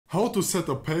How to set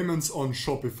up payments on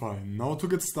Shopify. Now to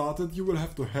get started, you will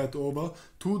have to head over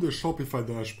to the Shopify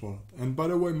dashboard. And by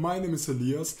the way, my name is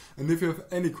Elias, and if you have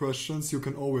any questions, you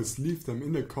can always leave them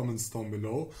in the comments down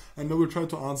below, and I will try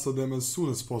to answer them as soon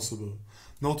as possible.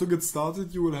 Now to get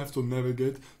started, you will have to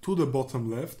navigate to the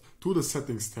bottom left to the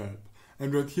settings tab.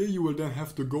 And right here you will then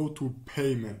have to go to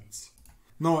payments.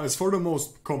 Now as for the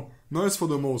most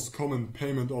common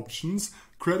payment options,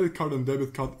 credit card and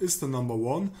debit card is the number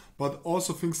one, but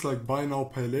also things like buy now,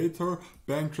 pay later,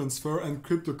 bank transfer and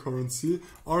cryptocurrency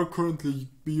are currently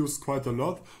used quite a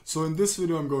lot. So in this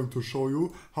video I'm going to show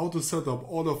you how to set up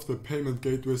all of the payment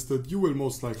gateways that you will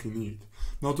most likely need.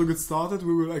 Now to get started,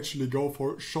 we will actually go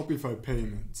for Shopify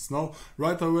Payments. Now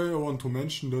right away I want to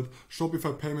mention that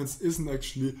Shopify Payments isn't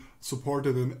actually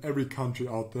supported in every country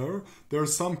out there. There are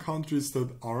some countries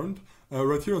that aren't.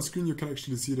 Right here on screen you can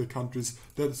actually see the countries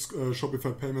that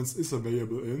Shopify Payments is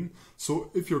available in.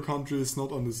 So if your country is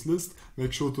not on this list,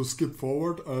 make sure to skip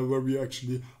forward where we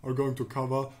actually are going to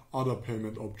cover other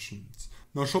payment options.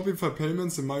 Now Shopify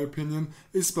Payments, in my opinion,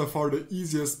 is by far the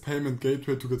easiest payment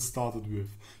gateway to get started with.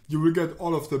 You will get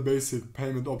all of the basic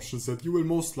payment options that you will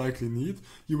most likely need.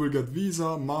 You will get Visa,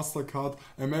 MasterCard,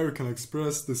 American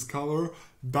Express, Discover,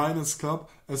 Diners Club,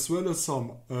 as well as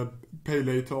some pay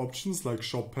later options like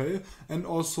Shop Pay, and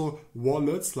also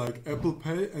wallets like Apple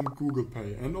Pay and Google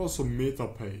Pay, and also Meta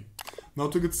Pay. Now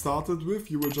to get started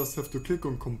with, you will just have to click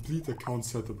on complete account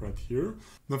setup right here.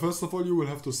 Now first of all, you will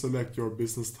have to select your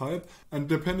business type, and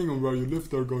depending on where you live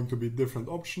there are going to be different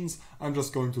options. I'm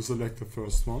just going to select the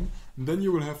first one, and then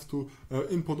you will have to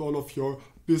input all of your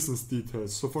business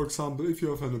details. So for example, if you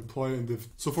have an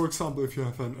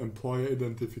employer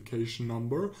identification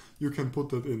number, you can put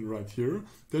that in right here.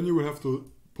 Then you will have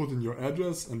to put in your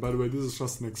address, and by the way, this is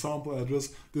just an example address,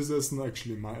 this isn't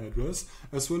actually my address,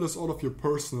 as well as all of your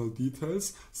personal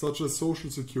details such as social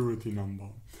security number.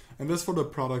 And as for the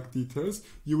product details,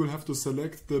 you will have to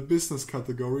select the business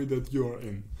category that you are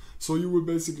in. So you will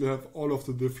basically have all of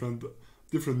the different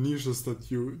niches that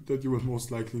you will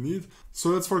most likely need.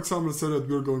 So let's for example say that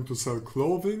we're going to sell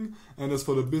clothing, and as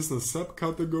for the business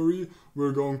subcategory,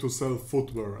 we're going to sell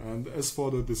footwear. And as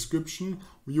for the description,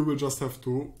 you will just have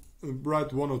to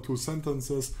write one or two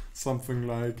sentences, something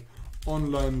like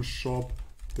online shop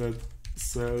that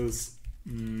sells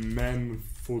men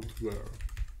footwear.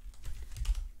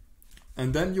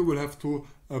 And then you will have to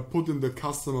put in the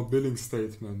customer billing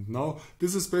statement. Now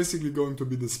this is basically going to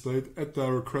be displayed at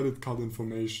their credit card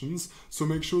informations, so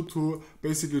make sure to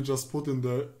basically just put in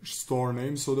the store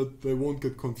name so that they won't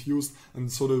get confused and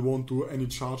so they won't do any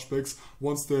chargebacks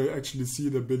once they actually see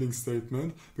the billing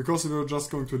statement, because if you're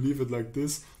just going to leave it like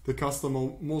this, the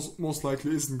customer most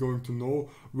likely isn't going to know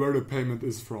where the payment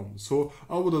is from. So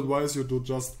I would advise you to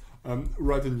just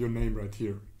write in your name right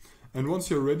here. And once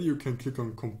you're ready, you can click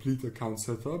on complete account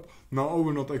setup. Now I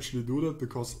will not actually do that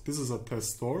because this is a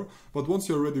test store, but once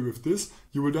you're ready with this,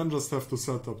 you will then just have to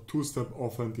set up two-step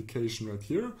authentication right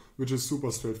here, which is super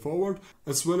straightforward,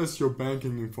 as well as your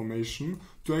banking information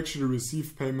to actually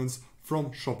receive payments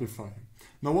from Shopify.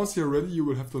 Now once you're ready, you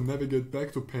will have to navigate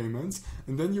back to payments,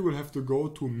 and then you will have to go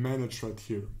to manage right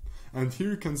here. And here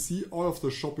you can see all of the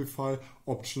Shopify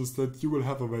options that you will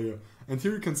have available. And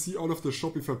here you can see all of the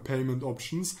Shopify payment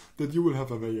options that you will have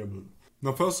available.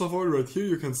 Now first of all, right here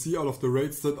you can see all of the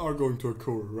rates that are going to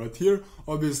occur. Right here,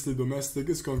 obviously domestic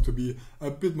is going to be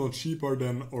a bit more cheaper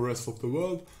than the rest of the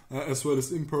world, as well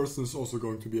as in-person is also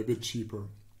going to be a bit cheaper.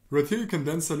 Right here you can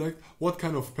then select what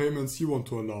kind of payments you want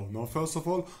to allow. Now first of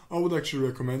all, I would actually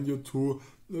recommend you to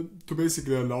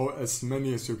basically allow as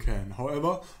many as you can.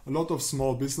 However, a lot of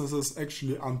small businesses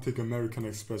actually untick American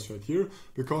Express right here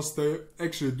because they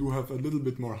actually do have a little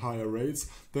bit more higher rates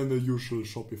than the usual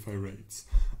Shopify rates.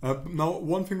 Now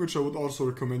one thing which I would also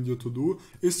recommend you to do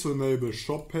is to enable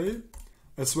Shop Pay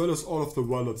as well as all of the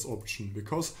wallets option,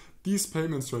 because these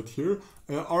payments right here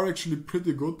are actually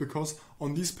pretty good, because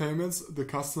on these payments the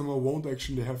customer won't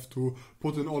actually have to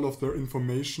put in all of their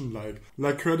information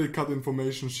like credit card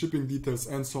information, shipping details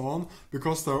and so on,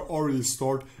 because they're already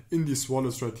stored in these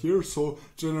wallets right here. So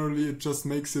generally it just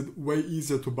makes it way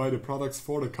easier to buy the products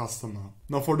for the customer.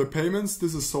 Now for the payments,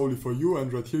 this is solely for you,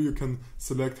 and right here you can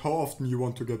select how often you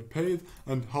want to get paid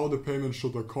and how the payment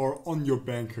should occur on your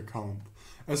bank account.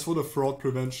 As for the fraud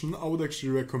prevention, I would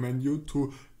actually recommend you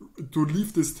to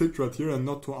leave this ticked right here and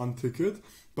not to untick it.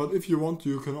 But if you want to,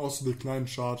 you can also decline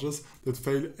charges that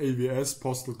fail AVS,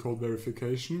 postal code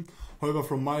verification. However,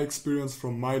 from my experience,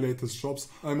 from my latest shops,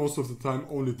 I most of the time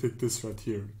only tick this right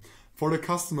here. For the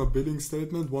customer billing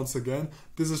statement, once again,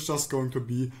 this is just going to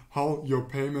be how your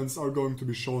payments are going to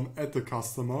be shown at the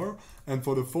customer. And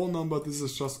for the phone number, this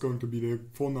is just going to be the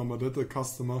phone number that the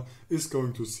customer is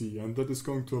going to see, and that is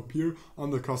going to appear on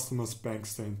the customer's bank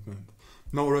statement.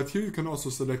 Now right here you can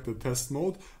also select the test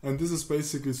mode, and this is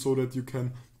basically so that you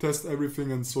can test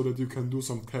everything and so that you can do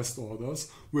some test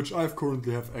orders, which I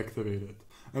currently have activated.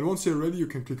 And once you're ready, you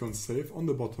can click on save on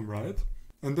the bottom right.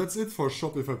 And that's it for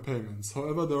Shopify payments.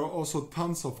 However, there are also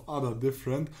tons of other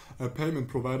different payment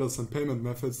providers and payment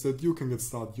methods that you can get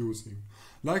started using.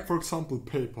 Like for example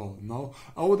PayPal. Now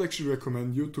I would actually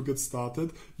recommend you to get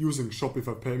started using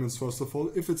Shopify payments first of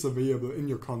all, if it's available in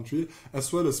your country,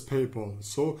 as well as PayPal.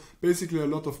 So basically a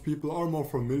lot of people are more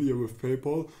familiar with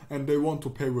PayPal and they want to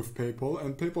pay with PayPal,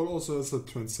 and PayPal also has a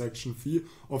transaction fee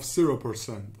of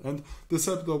 0%. And the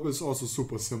setup is also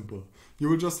super simple. You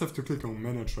will just have to click on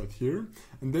manage right here,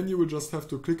 and then you will just have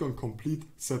to click on complete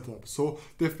setup. So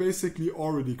they've basically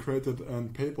already created a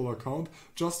PayPal account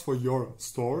just for your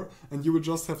store, and you will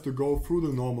just have to go through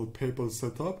the normal PayPal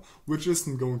setup, which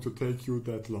isn't going to take you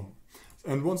that long.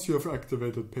 And once you have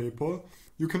activated PayPal,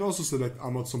 you can also select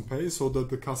Amazon Pay so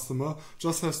that the customer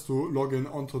just has to log in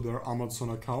onto their Amazon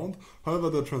account.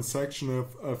 However, the transaction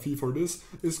fee for this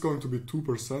is going to be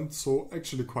 2%, so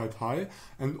actually quite high.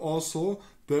 And also,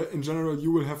 in general,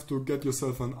 you will have to get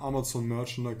yourself an Amazon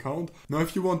merchant account. Now,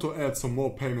 if you want to add some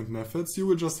more payment methods, you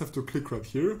will just have to click right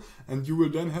here, and you will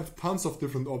then have tons of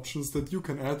different options that you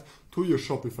can add to your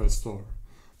Shopify store.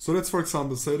 So let's, for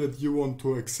example, say that you want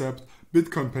to accept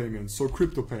Bitcoin payments, so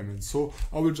crypto payments. So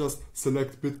I will just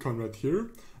select Bitcoin right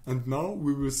here, and now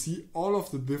we will see all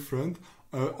of the different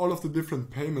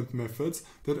payment methods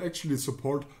that actually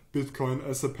support Bitcoin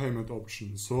as a payment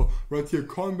option. So right here,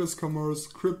 Coinbase Commerce,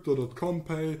 Crypto.com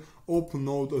Pay,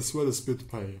 OpenNote, as well as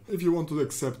BitPay. If you want to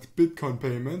accept Bitcoin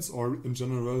payments or in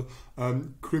general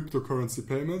cryptocurrency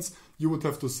payments, you would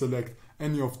have to select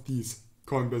any of these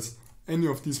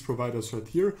providers right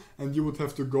here, and you would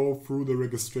have to go through the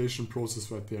registration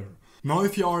process right there. Now,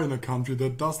 if you are in a country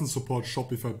that doesn't support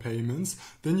Shopify payments,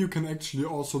 then you can actually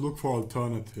also look for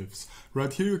alternatives.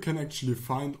 Right here you can actually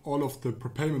find all of the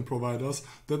payment providers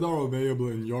that are available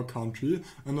in your country,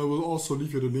 and I will also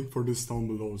leave you the link for this down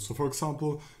below. So for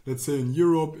example, let's say in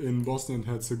Europe, in Bosnia and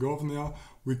Herzegovina,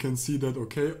 we can see that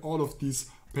okay, all of these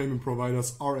payment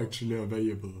providers are actually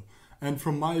available. And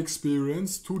from my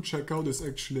experience, 2Checkout is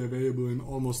actually available in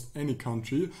almost any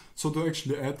country. So to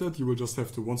actually add that, you will just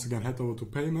have to once again head over to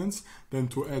payments, then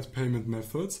to add payment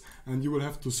methods, and you will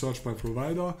have to search by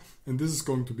provider, and this is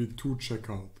going to be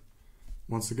 2Checkout.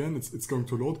 Once again, it's going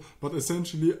to load, but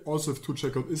essentially also if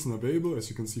 2Checkout isn't available, as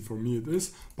you can see for me it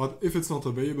is, but if it's not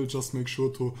available, just make sure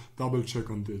to double check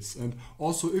on this. And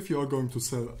also if you are going to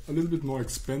sell a little bit more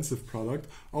expensive product,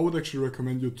 I would actually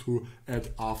recommend you to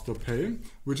add Afterpay,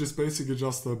 which is basically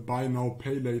just a buy now,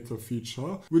 pay later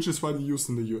feature, which is widely used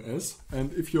in the US.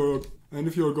 And if you're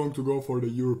going to go for the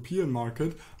European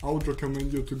market, I would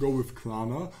recommend you to go with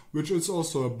Klarna, which is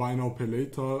also a buy now pay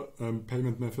later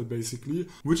payment method basically,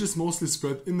 which is mostly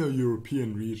spread in the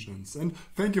European regions. And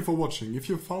thank you for watching. If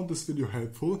you found this video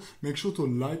helpful, make sure to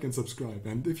like and subscribe.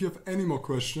 And if you have any more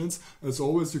questions, as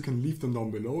always, you can leave them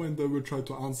down below and I will try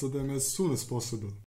to answer them as soon as possible.